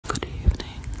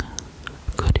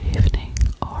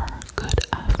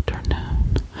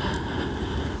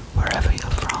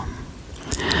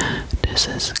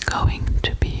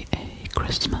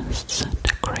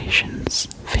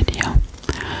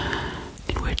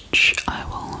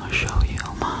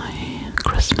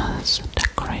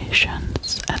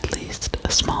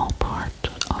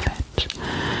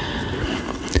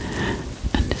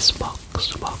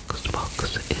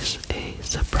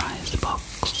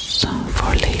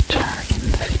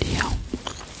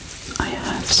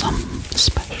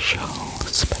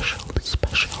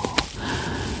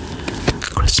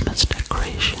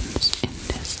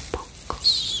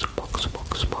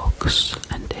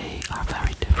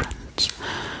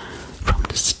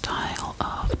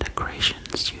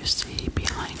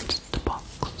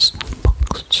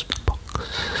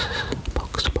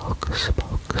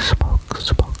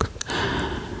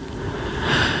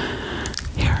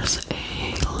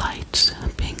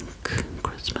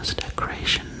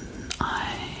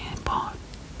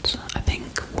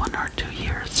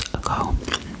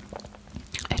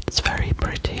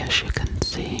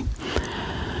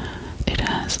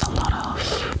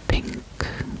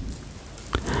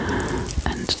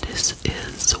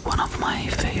my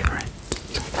favorites.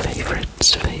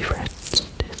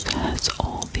 This has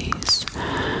all these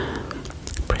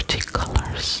pretty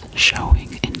colors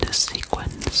showing in the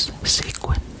sequence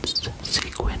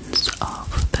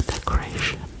of the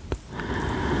decoration.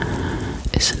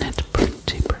 Isn't it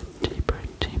pretty?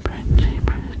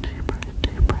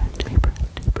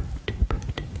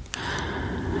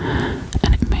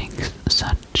 And it makes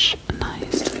such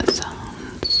nice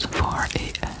sounds for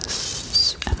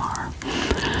ASMR.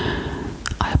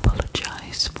 I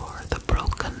apologize for the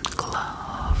broken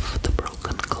glove, the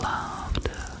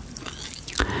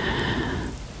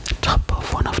top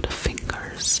of one of the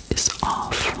fingers is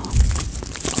off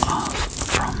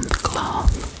from the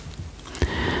glove.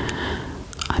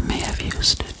 I may have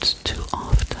used it too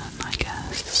often, I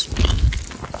guess.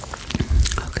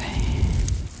 Okay,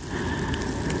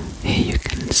 here you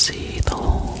can see the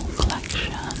whole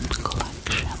collection.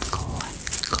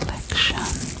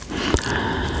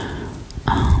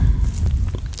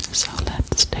 So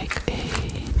let's take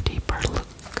a deeper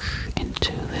look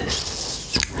into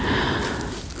this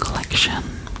collection.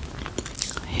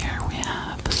 Here we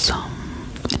have some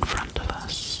in front of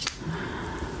us.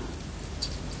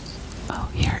 Oh,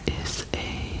 here is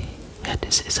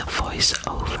this is a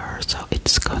voiceover, so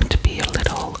it's going to be a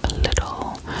little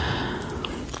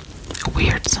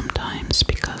weird sometimes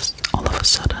because all of a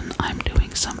sudden I'm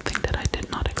doing something that I did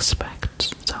not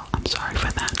expect. So I'm sorry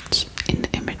for that. In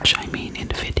the image, I mean in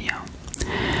the video.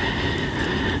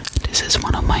 This is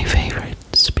one of my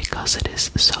favorites because it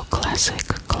is so classic.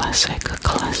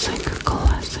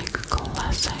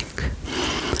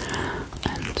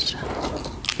 And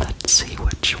let's see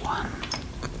which one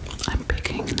I'm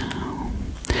picking now.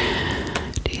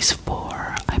 These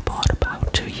four I bought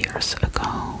about 2 years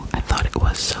ago. I thought it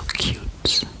was so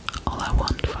cute. All I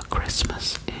Want for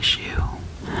Christmas issue.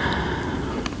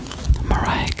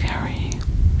 Mariah Carey.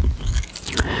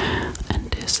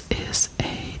 And this is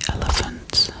a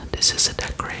elephant. This is a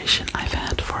decoration I've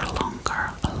had for a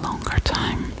longer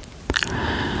time.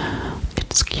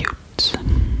 It's cute.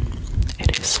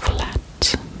 It is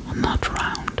flat, not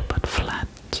round, but flat,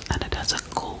 and it has a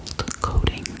gold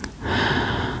coating.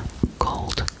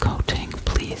 Gold coating,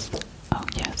 please. Oh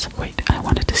yes, wait, I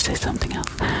wanted to say something else.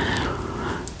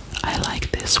 I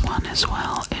like this one as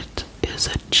well. It is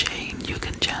a chain you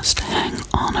can just hang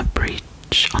on a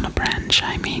branch,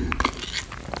 I mean.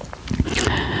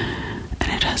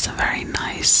 And it has a very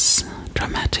nice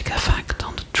dramatic effect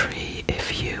on the tree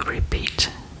if you repeat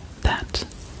that.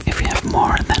 If you have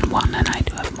more than one, and I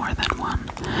do have more than one.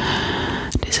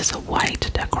 This is a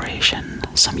white decoration.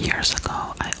 Some years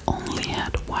ago I only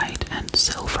had white and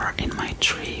silver in my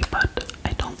tree, but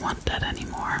I don't want that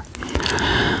anymore.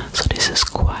 So this is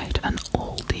quite an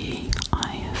oldie. I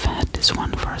have had this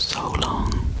one for so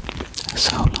long,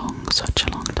 such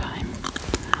a long time.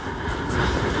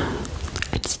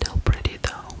 It's still pretty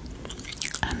though.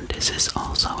 And this is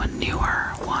also a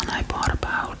newer one I bought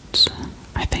about,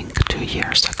 I think, 2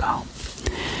 years ago.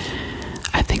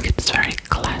 I think it's very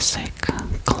classic,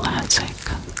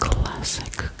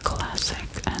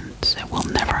 and it will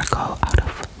never go out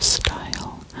of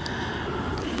style.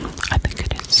 I think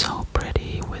it is so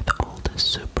pretty with all the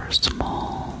super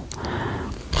small,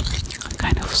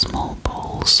 kind of small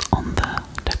balls on the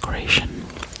decoration.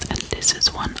 And this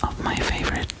is one of my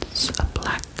favorites, a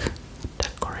black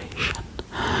decoration.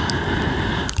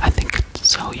 I think it's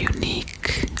so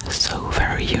unique, so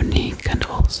very unique, and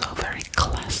also very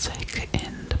classic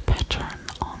in the pattern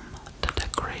on the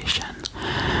decoration.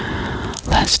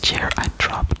 Last year I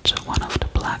dropped one of the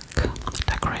black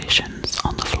decorations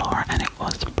on the floor and it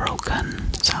was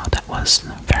broken, so that was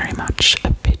very much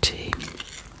a pity.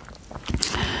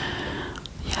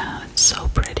 Yeah, it's so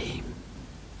pretty.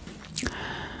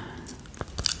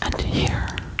 And here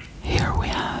we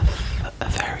have a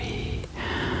very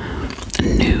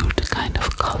nude kind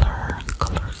of color.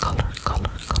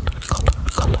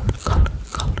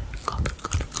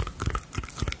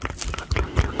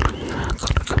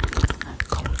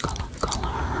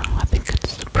 I think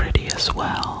it's pretty as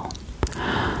well.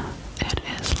 It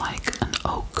is like an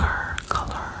ochre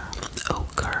color,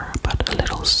 but a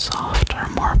little softer,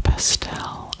 more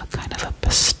pastel, a kind of a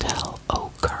pastel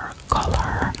ochre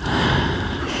color.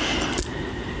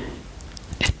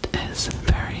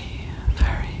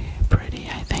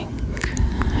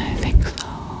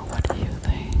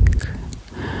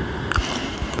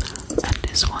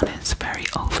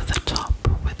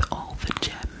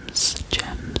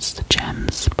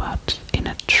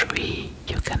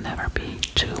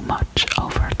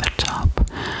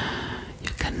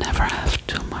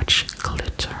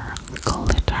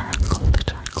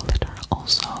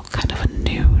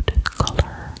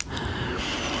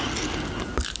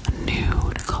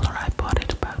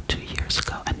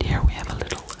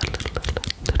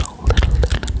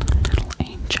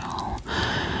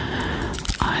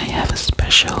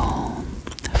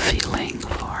 feeling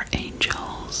for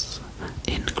angels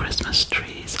in Christmas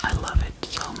trees. I love it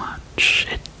so much.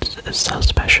 It's so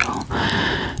special.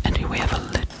 And here we have a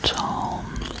little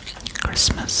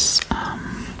Christmas,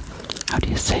 how do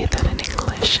you say that in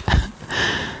English?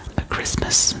 A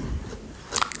Christmas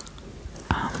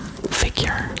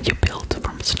figure you built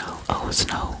from snow. Oh,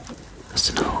 snow.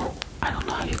 I don't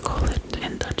know how you call it.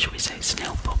 In Dutch we say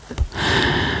sneeuwpop.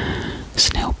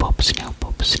 Sneeuwpop,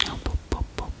 sneeuwpop, sneeuwpop, pop,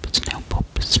 pop, sneeuwpop,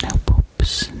 sneeuwpop,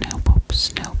 sneeuwpop,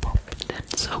 sneeuwpop.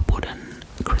 That's a wooden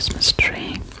Christmas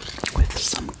tree with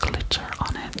some glitter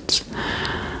on it.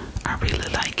 I really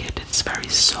like it. It's very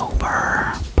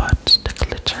sober, but the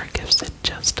glitter gives it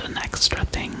just an extra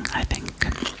thing, I think.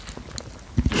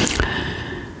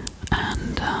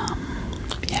 And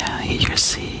yeah, here you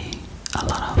see a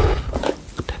lot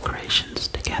of decorations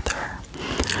together.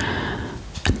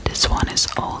 And this one is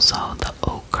also the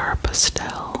ochre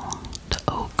pastel. The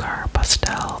ochre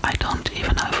pastel. I don't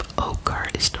even know if ochre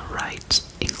is the right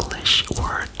English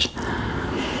word.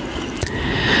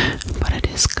 But it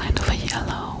is kind of a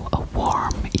yellow, a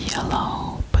warm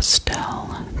yellow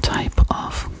pastel type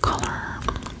of color.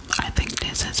 I think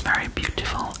this is very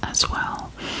beautiful as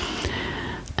well.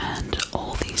 And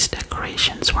all these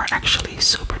decorations were actually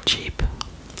super cheap.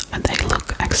 And they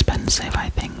look expensive, I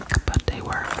think, but they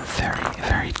were very,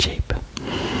 very cheap.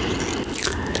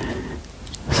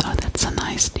 So that's a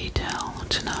nice detail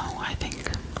to know, I think.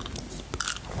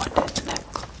 What is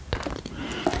next?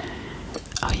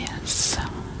 Oh yes,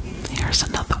 here's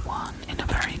another one in a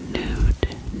very nude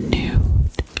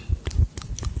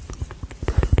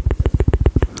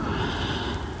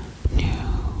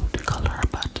color,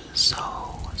 but so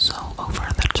over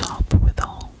the top with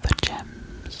all the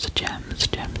gems.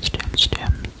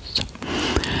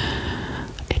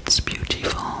 It's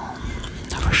beautiful,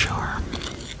 for sure.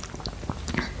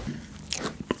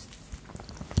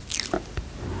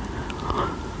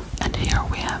 And here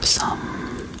we have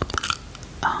some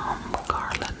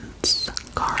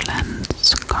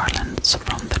garlands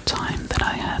from the time that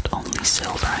I had only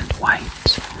silver and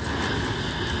white.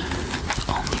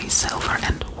 Only silver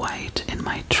and white in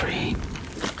my tree.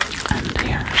 And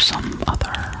here are some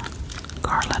other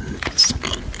garlands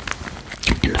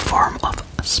in the form of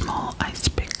small ice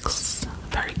picks.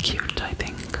 Very cute, I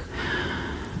think.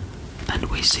 And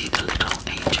we see the little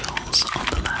angels on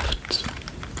the left.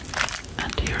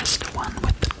 And here's the one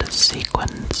with the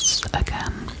sequins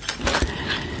again.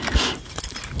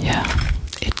 Yeah,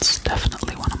 it's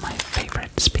definitely one of my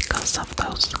favorites because of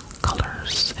those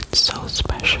colors. It's so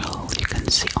special. You can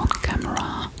see on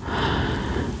camera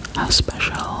how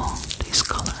special these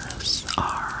colors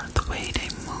are. The way they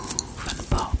move and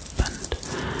pop and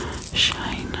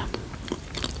shine.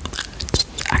 It's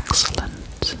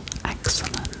excellent,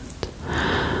 excellent,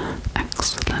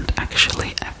 excellent,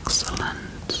 actually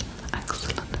excellent,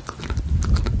 excellent,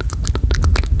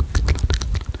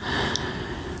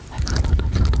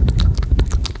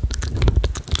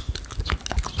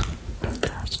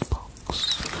 There's the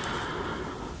box.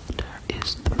 There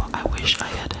is the box. I wish I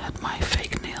had had my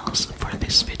fake nails for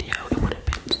this video. It would have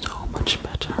been so much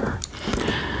better.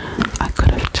 I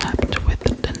could have tapped with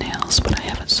the nails, but I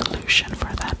have a solution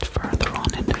for that further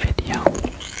on in the video.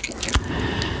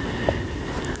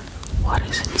 What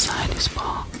is inside this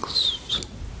box?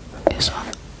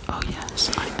 Oh yes,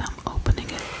 I am opening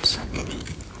it.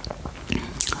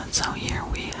 And so here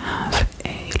we have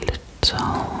a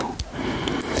little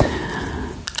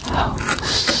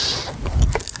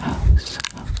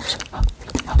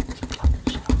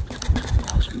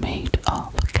house made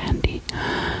of candy,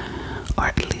 or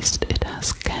at least it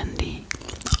has candy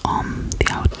on the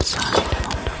outside and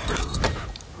on the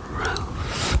roof.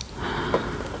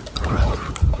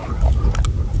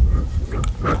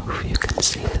 You can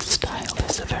see the style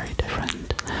is very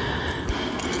different.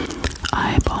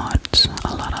 I bought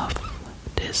a lot of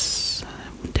this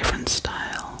different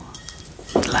style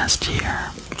last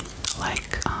year,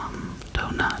 like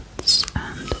donuts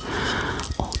and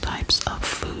all types of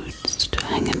foods to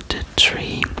hang in the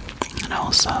tree, and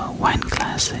also wine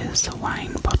glasses,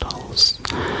 wine bottles.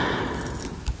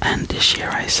 And this year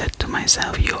I said to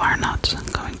myself, you are not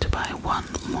going to buy one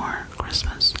more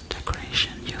Christmas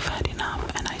decoration. You've had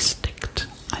enough, and I stuck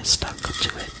to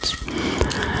it.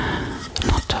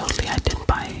 Not totally, I did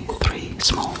buy 3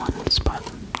 small ones, but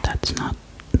that's not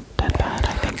that bad,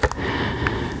 I think.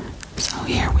 So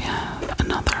here we have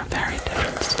another very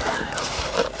different style.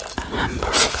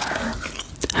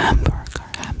 Hamburger.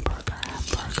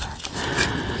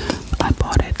 I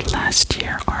bought it last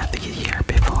year or the year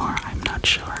before, I'm not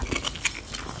sure.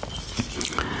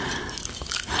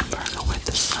 Hamburger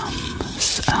with some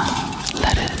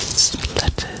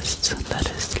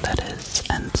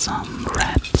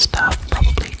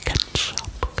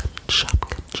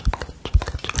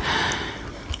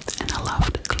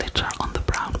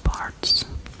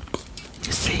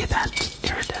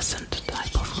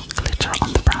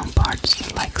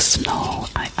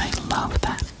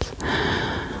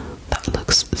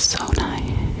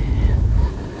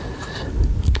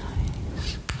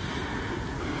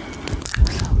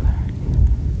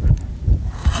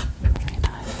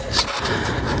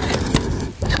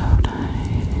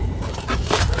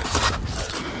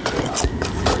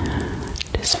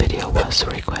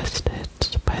was requested,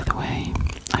 by the way.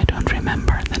 I don't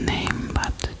remember the name,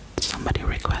 but somebody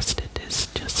requested this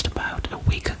just about a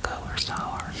week ago or so,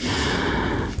 or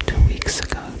 2 weeks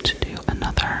ago, to do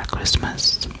another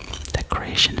Christmas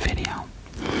decoration video.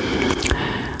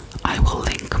 I will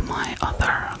link my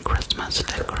other Christmas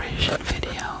decoration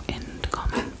video in the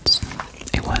comments.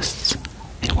 It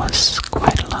was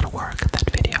quite a lot of work, that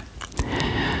video.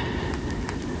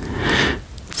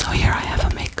 So here I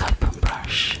have a makeup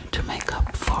brush to make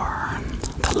up for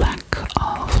the lack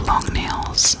of long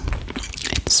nails.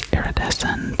 It's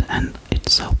iridescent and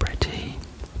it's so pretty.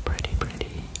 Pretty.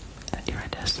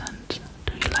 Iridescent.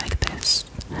 Do you like this?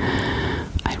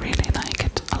 I really like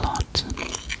it a lot.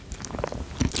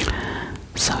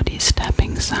 So these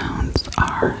tapping sounds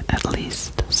are at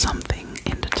least something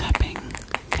in the tapping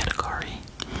category.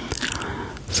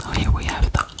 So here we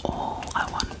have the All I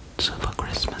Want for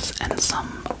Christmas and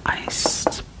some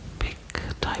ice pick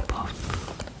type of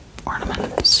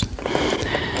ornaments.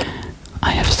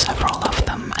 I have several of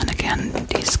them, and again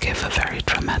these give a very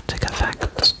dramatic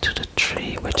effect to the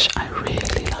tree, which I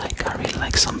really like. I really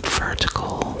like some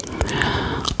vertical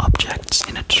objects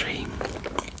in a tree,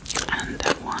 and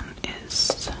that one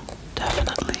is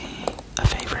definitely a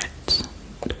favorite.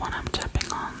 The one I'm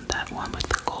tapping on, that one with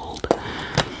the gold.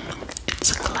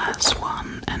 It's a glass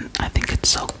one, and I think it's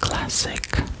so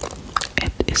classic.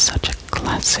 It is such a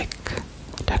classic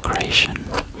decoration.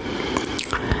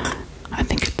 I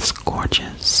think it's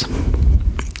gorgeous.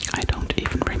 I don't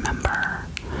even remember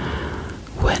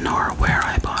when or where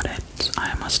I bought it.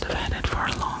 I must have had it for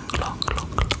a long time.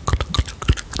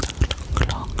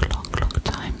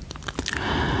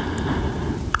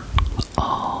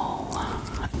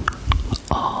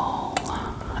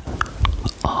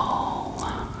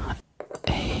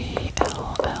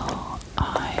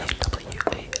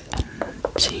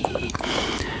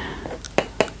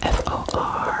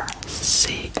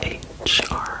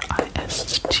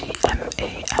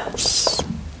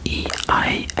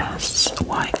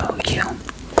 Allforistmasyeou.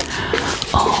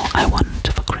 All I want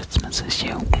for Christmas is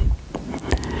you.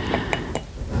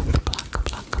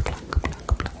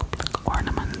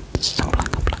 Ornaments.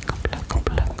 Ornaments.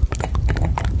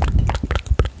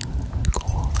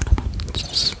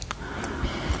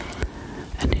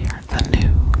 And here the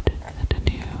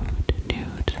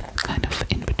nude, kind of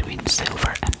in between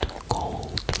silver and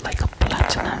gold, like a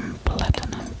platinum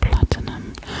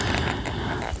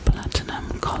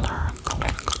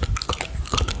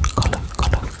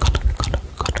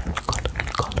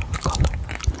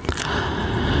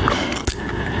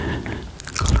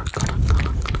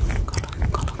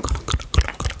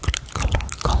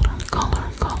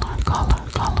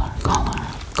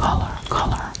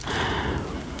color.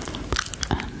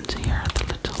 And here are the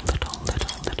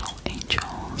little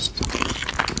angels.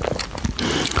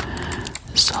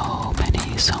 So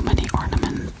many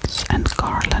ornaments and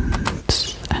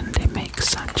garlands, and they make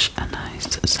such a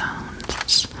nice sound.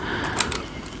 It's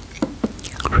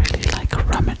really like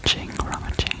rummaging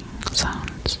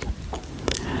sounds.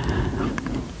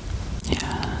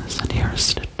 Yes, and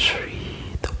here's the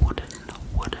tree, the wooden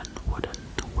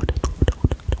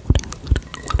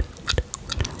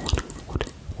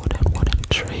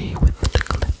tree with the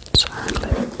glitter.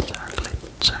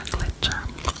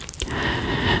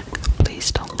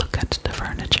 Please don't look at the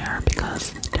furniture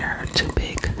because they're too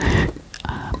big.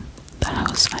 The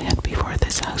house I had before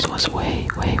this house was way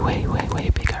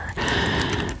bigger.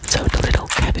 So the little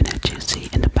cabinet you see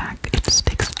in the back, it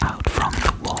sticks out from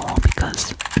the wall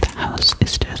because the house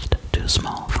is just too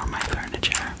small for my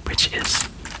furniture, which is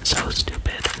so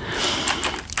stupid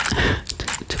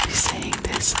to be saying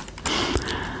this,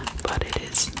 but it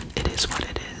is what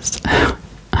it is.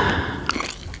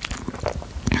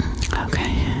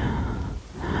 Okay.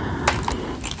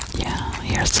 Yeah,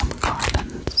 here's some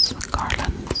garlands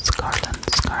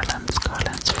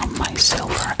from my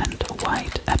silver and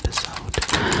white episode.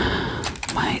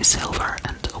 My silver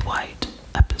and white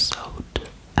episode.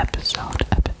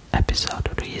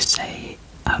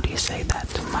 How do you say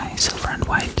that? My silver and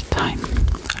white time.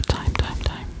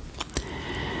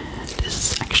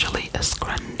 This is actually a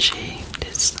scrunchie.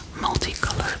 This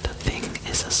multicolored thing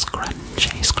is a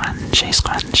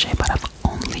scrunchie, but I've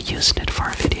only used it for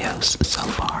videos so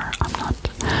far. I'm not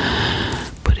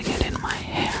putting it in my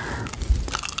hair,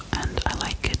 and I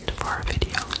like it for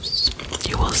videos.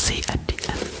 You will see at the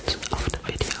end of the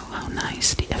video how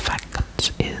nice the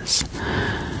effect is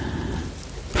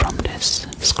from this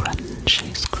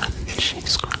scrunchie.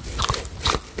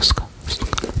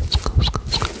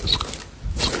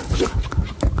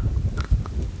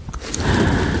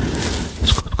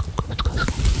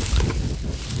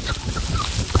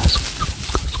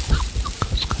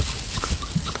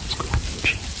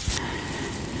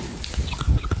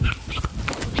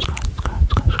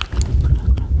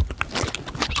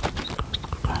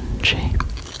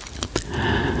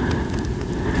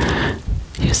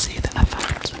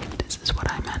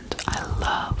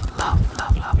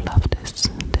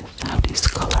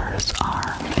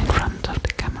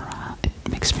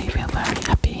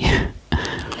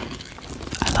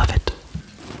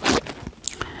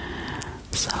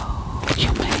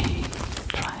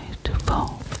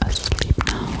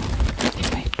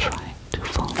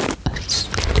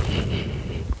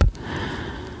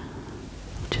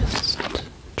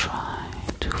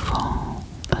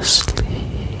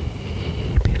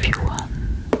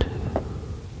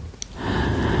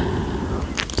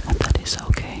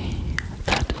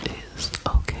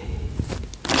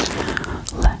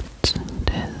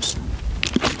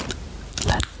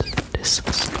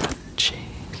 scrunchy,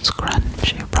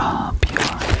 rub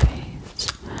your face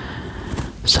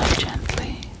so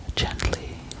gently,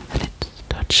 and it's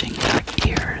touching your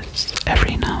ears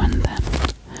every now and then.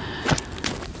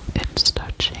 It's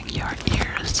touching your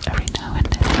ears every now and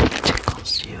then. It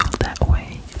tickles you that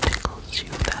way, it tickles you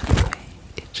that way,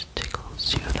 it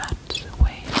tickles you that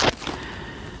way.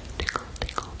 Tickle,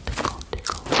 tickle, tickle,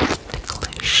 tickle,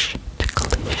 ticklish,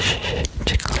 ticklish,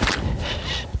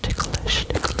 ticklish, ticklish,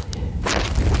 ticklish.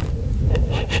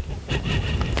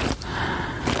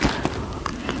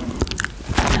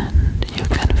 And you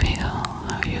can feel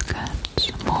how you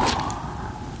get more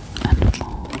and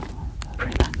more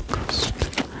relaxed.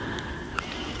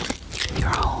 Your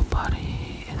whole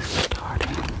body is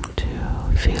starting to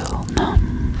feel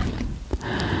numb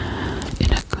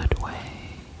in a good way,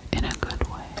 in a good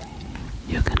way.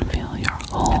 You can feel your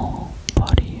whole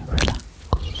body relax,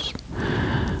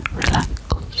 relax,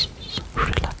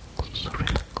 relax,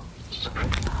 relax,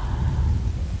 relax.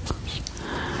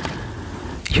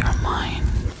 Your mind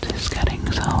is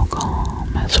getting so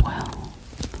calm as well.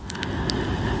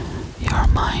 Your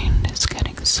mind is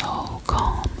getting so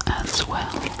calm as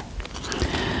well.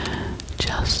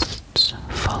 Just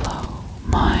follow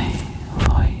my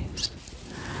voice.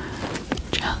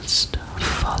 Just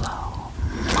follow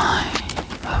my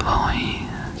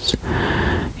voice.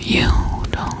 You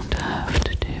don't have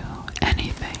to do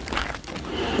anything.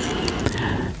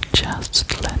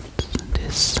 Just let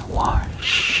this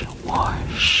wash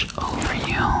over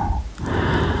you.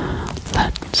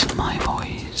 Let my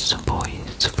voice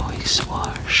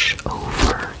wash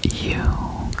over you.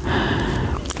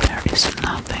 There is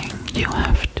nothing you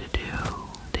have to do.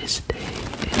 This day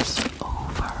is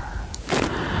over.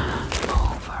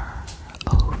 Over.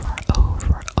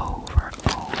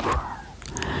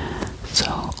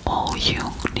 So all you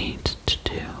need to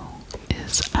do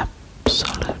is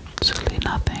absolutely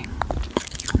nothing.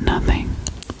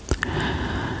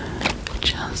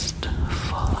 Just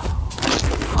follow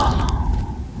my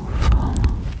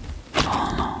voice.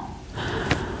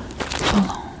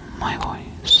 Follow my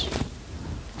voice.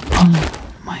 Follow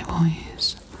my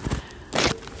voice.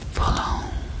 Follow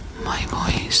my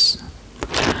voice.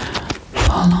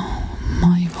 Follow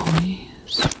my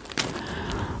voice.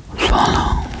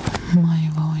 Follow my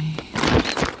voice.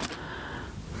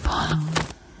 Follow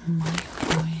my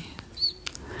voice.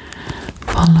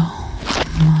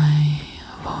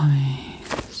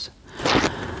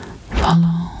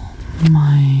 Follow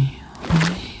my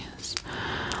voice.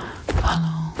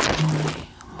 Follow my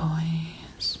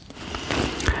voice.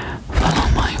 Follow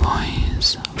my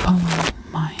voice. Follow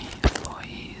my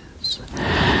voice.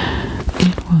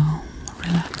 It will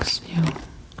relax you.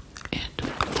 It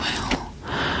will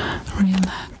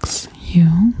relax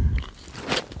you.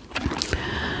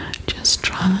 Just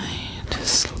try to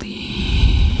sleep.